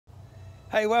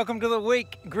Hey, welcome to the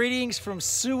week. Greetings from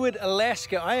Seward,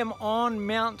 Alaska. I am on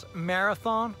Mount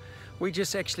Marathon. We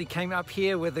just actually came up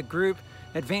here with a group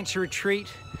adventure retreat.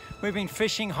 We've been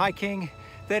fishing, hiking.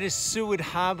 That is Seward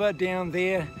Harbor down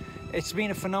there. It's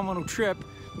been a phenomenal trip,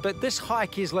 but this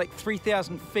hike is like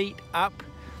 3,000 feet up.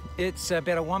 It's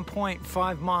about a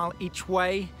 1.5 mile each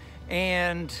way,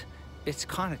 and it's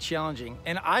kind of challenging.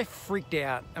 And I freaked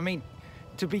out. I mean,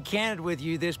 to be candid with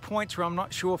you, there's points where I'm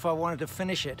not sure if I wanted to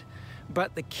finish it.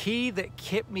 But the key that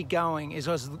kept me going is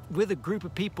I was with a group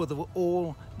of people that were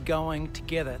all going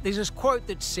together. There's this quote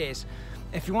that says,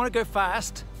 if you want to go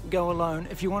fast, go alone.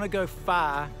 If you want to go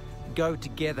far, go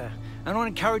together. And I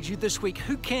want to encourage you this week,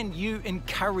 who can you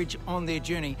encourage on their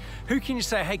journey? Who can you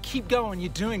say, hey, keep going, you're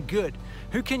doing good?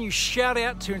 Who can you shout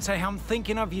out to and say, hey, I'm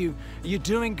thinking of you, you're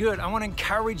doing good. I want to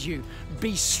encourage you.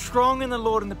 Be strong in the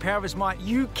Lord and the power of His might.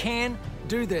 You can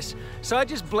do this. So I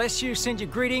just bless you, send you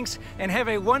greetings, and have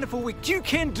a wonderful week. You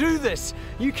can do this.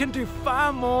 You can do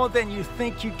far more than you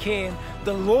think you can.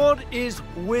 The Lord is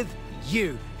with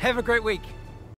you. Have a great week.